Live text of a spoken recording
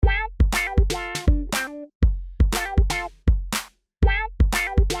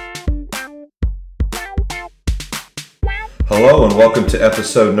Hello and welcome to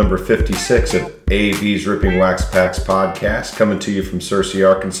episode number 56 of AAV's Ripping Wax Packs podcast, coming to you from Searcy,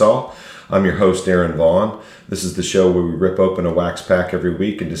 Arkansas. I'm your host, Aaron Vaughn. This is the show where we rip open a wax pack every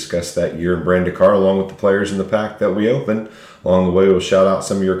week and discuss that year in brand of car along with the players in the pack that we open. Along the way, we'll shout out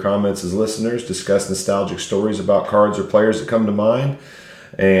some of your comments as listeners, discuss nostalgic stories about cards or players that come to mind,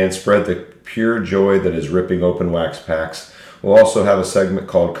 and spread the pure joy that is ripping open wax packs. We'll also have a segment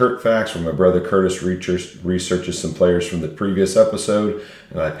called Kurt Facts, where my brother Curtis researches some players from the previous episode,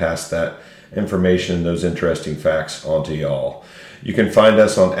 and I pass that information and those interesting facts on to y'all. You can find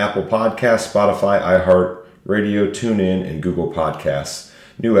us on Apple Podcasts, Spotify, iHeartRadio, TuneIn, and Google Podcasts.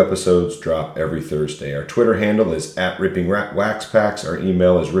 New episodes drop every Thursday. Our Twitter handle is @RippingWaxPacks. Our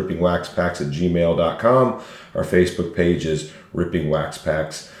email is rippingwaxpacks@gmail.com. Our Facebook page is Ripping Wax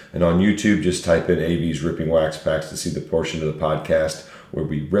Packs. And on YouTube, just type in AV's Ripping Wax Packs to see the portion of the podcast where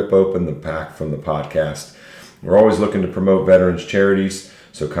we rip open the pack from the podcast. We're always looking to promote veterans charities,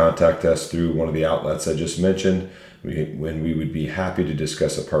 so contact us through one of the outlets I just mentioned, when we would be happy to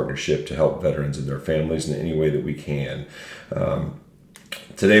discuss a partnership to help veterans and their families in any way that we can.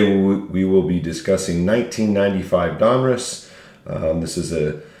 Today we will be discussing 1995 Donruss. This is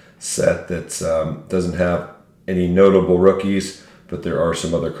a set that doesn't have any notable rookies, but there are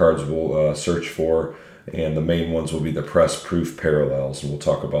some other cards we'll search for, and the main ones will be the press proof parallels, and we'll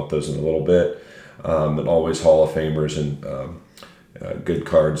talk about those in a little bit. And always Hall of Famers and good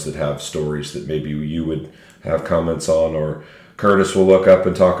cards that have stories that maybe you would have comments on, or Curtis will look up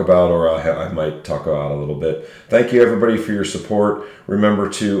and talk about, or I might talk about a little bit. Thank you everybody for your support. Remember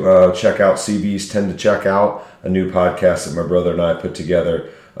to check out CB's Tend to Check Out, a new podcast that my brother and I put together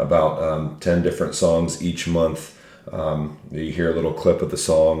about 10 different songs each month. You hear a little clip of the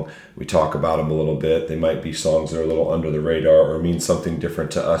song, we talk about them a little bit. They might be songs that are a little under the radar or mean something different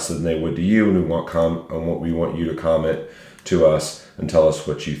to us than they would to you, and we want you to comment to us and tell us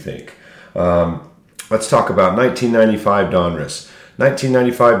what you think. Let's talk about 1995 Donruss.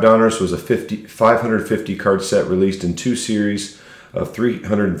 1995 Donruss was a 550 card set released in two series of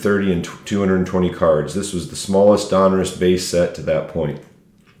 330 and 220 cards. This was the smallest Donruss base set to that point.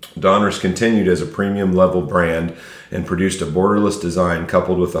 Donruss continued as a premium level brand and produced a borderless design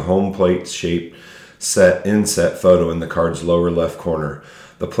coupled with a home plate shaped inset photo in the card's lower left corner.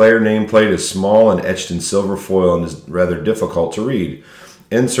 The player nameplate is small and etched in silver foil and is rather difficult to read.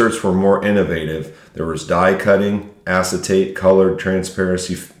 Inserts were more innovative. There was die cutting, acetate, colored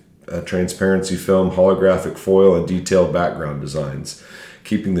transparency film, holographic foil, and detailed background designs,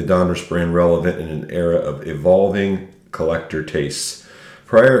 keeping the Donruss brand relevant in an era of evolving collector tastes.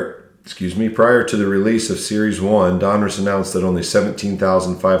 Prior to the release of Series 1, Donruss announced that only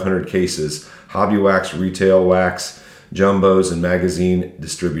 17,500 cases, hobby wax, retail wax, jumbos, and magazine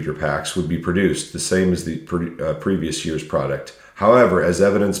distributor packs would be produced, the same as the previous year's product. However, as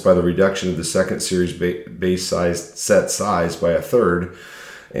evidenced by the reduction of the second series base set size by a third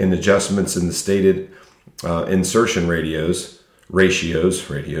and adjustments in the stated insertion ratios,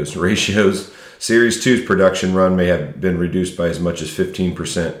 Series 2's production run may have been reduced by as much as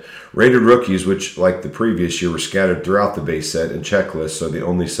 15%. Rated rookies, which like the previous year were scattered throughout the base set, and checklists are the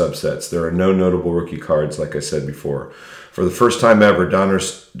only subsets. There are no notable rookie cards, like I said before. For the first time ever,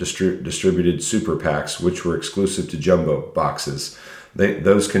 Donruss distributed super packs, which were exclusive to jumbo boxes.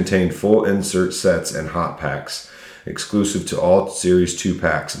 Those contained full insert sets and hot packs, exclusive to all Series 2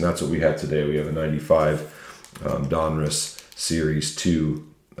 packs, and that's what we have today. We have a 95 Donruss Series 2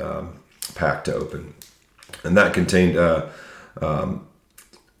 pack to open, and that contained a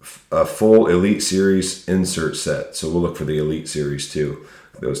full Elite Series insert set. So we'll look for the Elite Series too,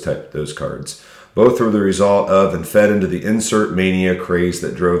 those cards. Both were the result of and fed into the insert mania craze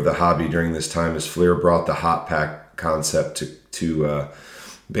that drove the hobby during this time, as Fleer brought the hot pack concept to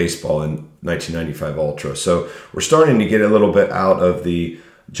baseball in 1995 Ultra. So we're starting to get a little bit out of the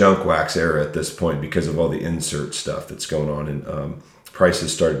junk wax era at this point because of all the insert stuff that's going on, and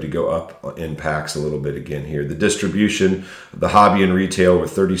prices started to go up in packs a little bit again here. The distribution of the hobby and retail were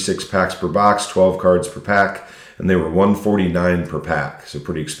 36 packs per box, 12 cards per pack, and they were $149 per pack, so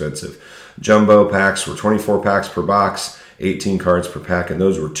pretty expensive. Jumbo packs were 24 packs per box, 18 cards per pack, and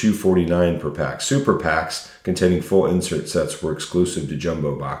those were $249 per pack. Super packs containing full insert sets were exclusive to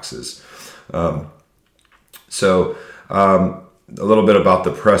jumbo boxes. A little bit about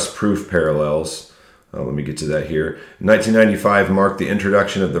the press proof parallels. Let me get to that here. 1995 marked the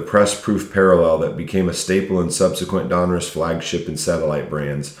introduction of the press proof parallel that became a staple in subsequent Donruss flagship and satellite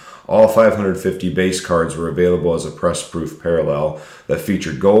brands. All 550 base cards were available as a press proof parallel that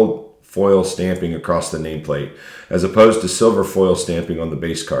featured gold foil stamping across the nameplate, as opposed to silver foil stamping on the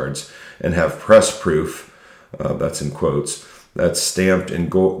base cards, and have press proof, that's in quotes, that's stamped in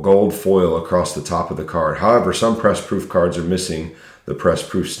gold foil across the top of the card. However, some press proof cards are missing the press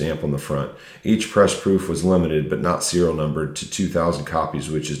proof stamp on the front. Each press proof was limited but not serial numbered to 2,000 copies,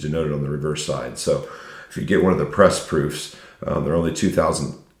 which is denoted on the reverse side. So if you get one of the press proofs, there are only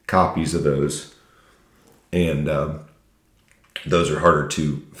 2,000 copies of those, and those are harder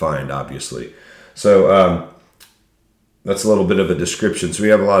to find, obviously. So that's a little bit of a description. So we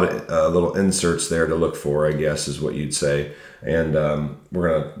have a lot of little inserts there to look for, I guess, is what you'd say. And we're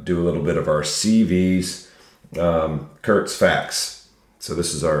going to do a little bit of our CVs, Kurt's Facts. So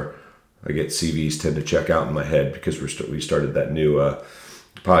this is I get CVs tend to check out in my head because we started that new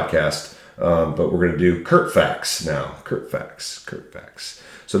podcast. But we're going to do Kurt Facts now. Kurt Facts.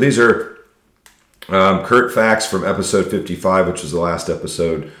 So these are Kurt Facts from episode 55, which was the last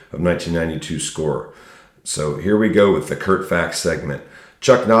episode of 1992 Score. So here we go with the Kurt Facts segment.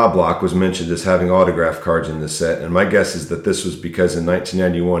 Chuck Knobloch was mentioned as having autograph cards in this set, and my guess is that this was because in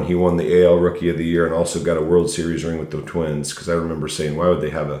 1991 he won the AL Rookie of the Year and also got a World Series ring with the Twins, because I remember saying, why would they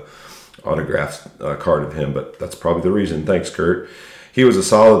have a autographed card of him? But that's probably the reason. Thanks, Kurt. He was a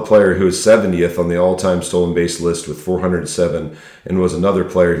solid player who was 70th on the all-time stolen base list with 407, and was another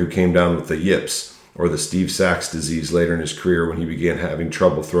player who came down with the yips, or the Steve Sax disease, later in his career when he began having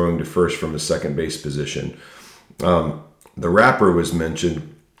trouble throwing to first from his second base position. The wrapper was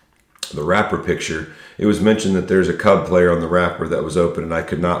mentioned, the wrapper picture. It was mentioned that there's a Cub player on the wrapper that was open, and I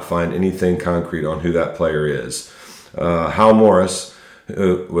could not find anything concrete on who that player is. Hal Morris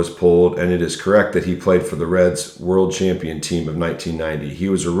was pulled, and it is correct that he played for the Reds world champion team of 1990. He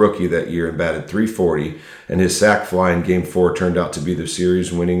was a rookie that year and batted .340, and his sac fly in Game 4 turned out to be the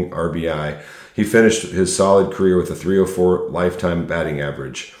series-winning RBI. He finished his solid career with a .304 lifetime batting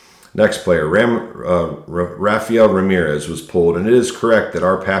average. Next player, Rafael Ramirez was pulled, and it is correct that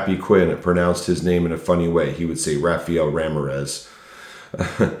our Pappy Quinn pronounced his name in a funny way. He would say Rafael Ramirez.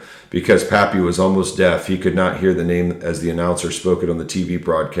 Because Pappy was almost deaf, he could not hear the name as the announcer spoke it on the TV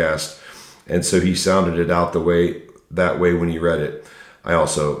broadcast, and so he sounded it out that way when he read it. I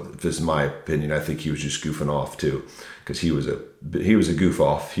also, this is my opinion, I think he was just goofing off too, because he was a goof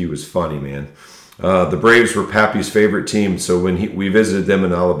off. He was funny, man. The Braves were Pappy's favorite team, so when we visited them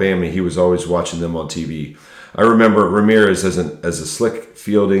in Alabama, he was always watching them on TV. I remember Ramirez as a slick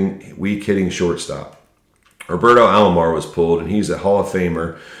fielding, weak hitting shortstop. Roberto Alomar was pulled, and he's a Hall of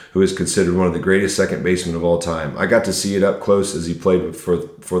Famer who is considered one of the greatest second basemen of all time. I got to see it up close as he played for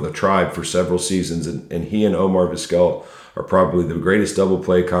the Tribe for several seasons, and he and Omar Vizquel are probably the greatest double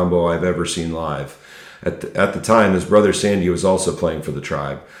play combo I've ever seen live. At the time, his brother Sandy was also playing for the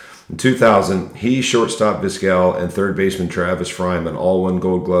Tribe. In 2000, he, shortstop Vizquel, and third baseman Travis Fryman all won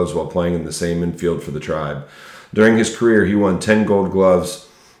Gold Gloves while playing in the same infield for the Tribe. During his career, he won 10 Gold Gloves,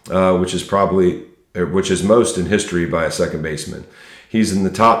 which is most in history by a second baseman. He's in the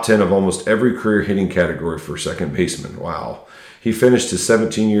top 10 of almost every career hitting category for second baseman. Wow. He finished his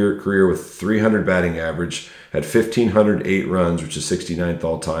 17-year career with 300 batting average, had 1,508 runs, which is 69th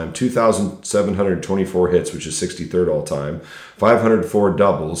all-time, 2,724 hits, which is 63rd all-time, 504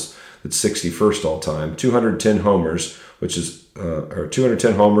 doubles, that's 61st all-time, 210 homers,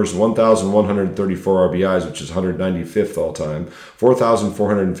 1,134 RBIs, which is 195th all-time,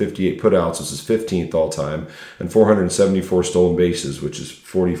 4,458 putouts, which is 15th all-time, and 474 stolen bases, which is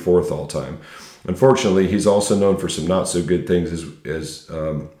 44th all-time. Unfortunately, he's also known for some not-so-good things as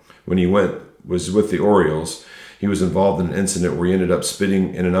when he was with the Orioles. He was involved in an incident where he ended up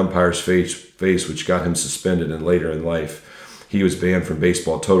spitting in an umpire's face, which got him suspended, and later in life, he was banned from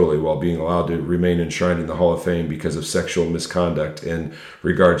baseball totally while being allowed to remain enshrined in the Hall of Fame because of sexual misconduct in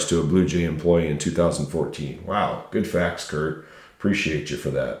regards to a Blue Jay employee in 2014. Wow, good facts, Kurt. Appreciate you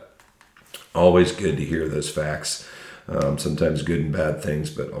for that. Always good to hear those facts. Sometimes good and bad things,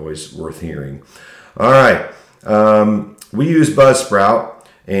 but always worth hearing. All right. We use Buzzsprout,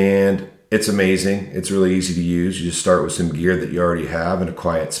 and it's amazing. It's really easy to use. You just start with some gear that you already have in a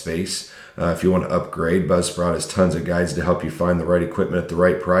quiet space. If you want to upgrade, Buzzsprout has tons of guides to help you find the right equipment at the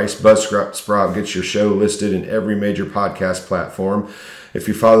right price. Buzzsprout gets your show listed in every major podcast platform. If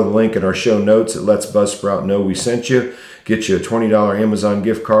you follow the link in our show notes, it lets Buzzsprout know we sent you. Get you a $20 Amazon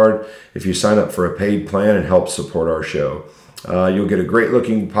gift card if you sign up for a paid plan and help support our show. You'll get a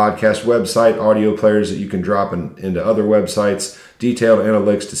great-looking podcast website, audio players that you can drop into other websites, detailed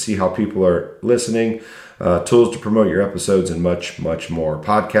analytics to see how people are listening, tools to promote your episodes, and much, much more.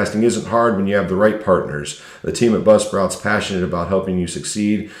 Podcasting isn't hard when you have the right partners. The team at Buzzsprout's passionate about helping you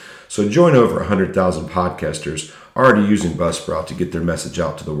succeed. So join over 100,000 podcasters already using Buzzsprout to get their message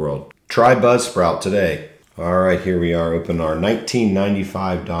out to the world. Try Buzzsprout today. All right, here we are. Open our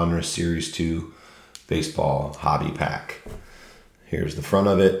 1995 Donruss Series 2 Baseball Hobby Pack. Here's the front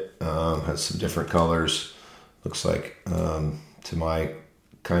of it. Has some different colors. Looks like, to my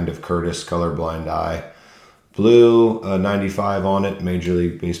kind of Curtis colorblind eye, blue, 95 on it. Major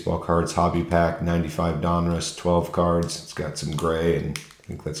League Baseball cards, hobby pack, 95 Donruss, 12 cards. It's got some gray, and I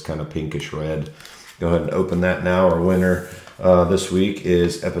think that's kind of pinkish red. Go ahead and open that now. Our winner this week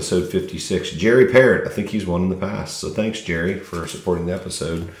is episode 56, Jerry Parrott. I think he's won in the past. So thanks, Jerry, for supporting the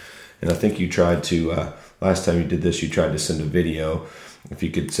episode. And I think you tried to, last time you did this, you tried to send a video. If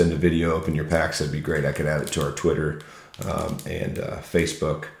you could send a video, open your packs, that'd be great. I could add it to our Twitter and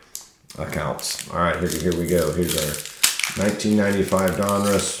Facebook accounts. All right, here we go. Here's our 1995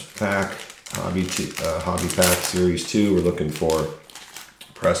 Donruss pack, hobby pack series 2. We're looking for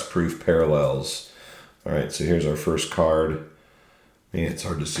press proof parallels. All right, so here's our first card. Man, it's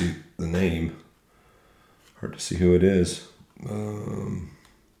hard to see the name. Hard to see who it is.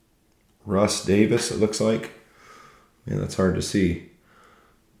 Russ Davis, it looks like. Man, that's hard to see.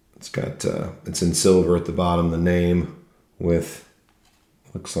 It's got, it's in silver at the bottom, the name with,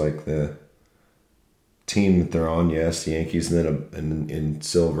 looks like the team that they're on. Yes, the Yankees, and then in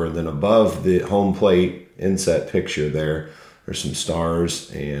silver. And then above the home plate inset picture there's some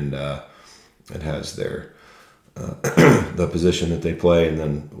stars, and it has their the position that they play, and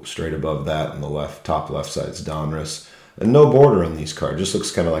then straight above that on the top left side is Donruss. And no border on these cards, just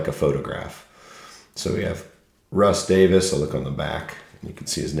looks kind of like a photograph. So we have Russ Davis. I'll look on the back, you can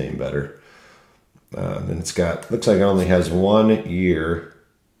see his name better. Then it's got, looks like it only has 1 year,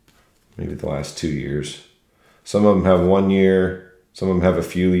 maybe the last 2 years. Some of them have 1 year, some of them have a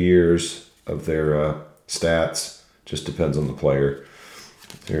few years of their stats. Just depends on the player.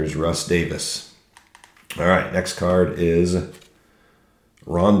 There's Russ Davis. All right, next card is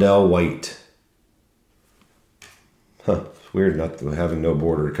Rondell White. It's weird not having no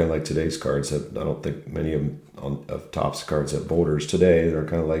border, kind of like today's cards. I don't think many of them of Topps cards have borders today. They're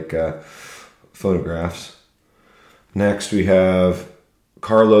kind of like photographs. Next we have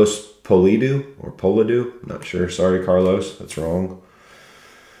Carlos Polidu. I'm not sure. Sorry, Carlos. That's wrong.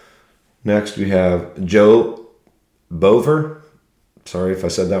 Next we have Joe Bover. Sorry if I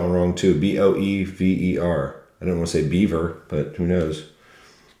said that one wrong too. Boever. I don't want to say Beaver, but who knows.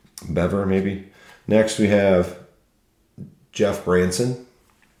 Bever, maybe. Next we have Jeff Branson,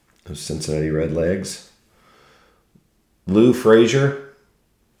 of Cincinnati Redlegs. Lou Frazier.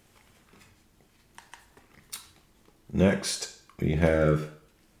 Next we have,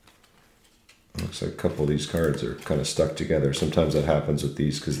 looks like a couple of these cards are kind of stuck together. Sometimes that happens with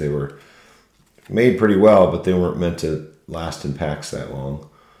these because they were made pretty well, but they weren't meant to last in packs that long.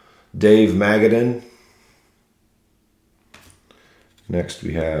 Dave Magadan. Next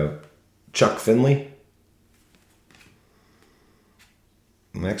we have Chuck Finley.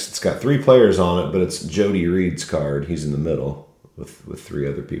 Next, it's got 3 players on it, but it's Jody Reed's card. He's in the middle with 3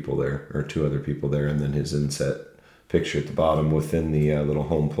 other people there, or 2 other people there, and then his inset picture at the bottom within the little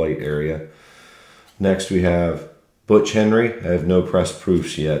home plate area. Next, we have Butch Henry. I have no press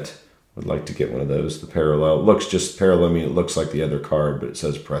proofs yet. Would like to get one of those. The parallel. It looks just parallel. I mean, it looks like the other card, but it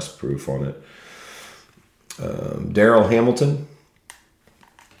says press proof on it. Darryl Hamilton.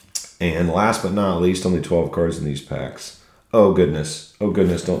 And last but not least, only 12 cards in these packs. Oh, goodness. Oh,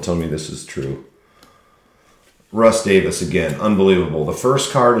 goodness. Don't tell me this is true. Russ Davis again. Unbelievable. The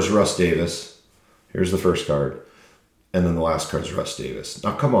first card is Russ Davis. Here's the first card. And then the last card is Russ Davis.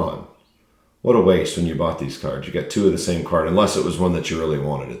 Now, come on. What a waste when you bought these cards. You got 2 of the same card, unless it was one that you really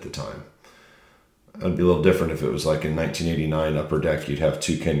wanted at the time. It'd be a little different if it was like in 1989 Upper Deck, you'd have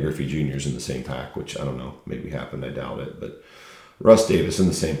 2 Ken Griffey Jr.'s in the same pack, which I don't know. Maybe happened. I doubt it. But Russ Davis in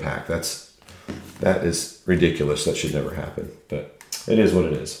the same pack. That is ridiculous. That should never happen. But it is what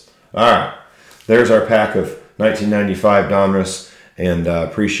it is. All right. There's our pack of 1995 Donruss. And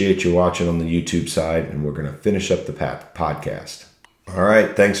appreciate you watching on the YouTube side. And we're going to finish up the podcast. All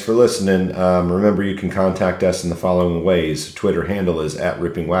right. Thanks for listening. Remember, you can contact us in the following ways. Twitter handle is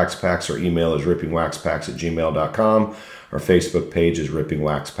 @RippingWaxPacks. Our email is rippingwaxpacks@gmail.com. Our Facebook page is Ripping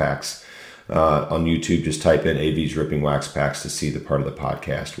Wax Packs. On YouTube, just type in AV's Ripping Wax Packs to see the part of the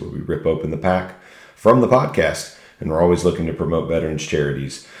podcast where we rip open the pack from the podcast. And we're always looking to promote veterans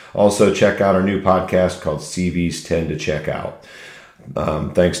charities. Also, check out our new podcast called CVs 10 to Check Out.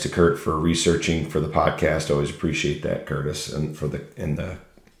 Thanks to Kurt for researching for the podcast. Always appreciate that, Curtis, and for the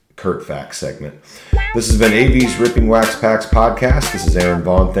Kurt Facts segment. This has been AV's Ripping Wax Packs podcast. This is Aaron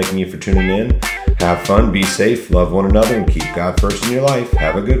Vaughn thanking you for tuning in. Have fun, be safe, love one another, and keep God first in your life.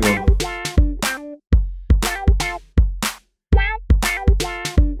 Have a good one.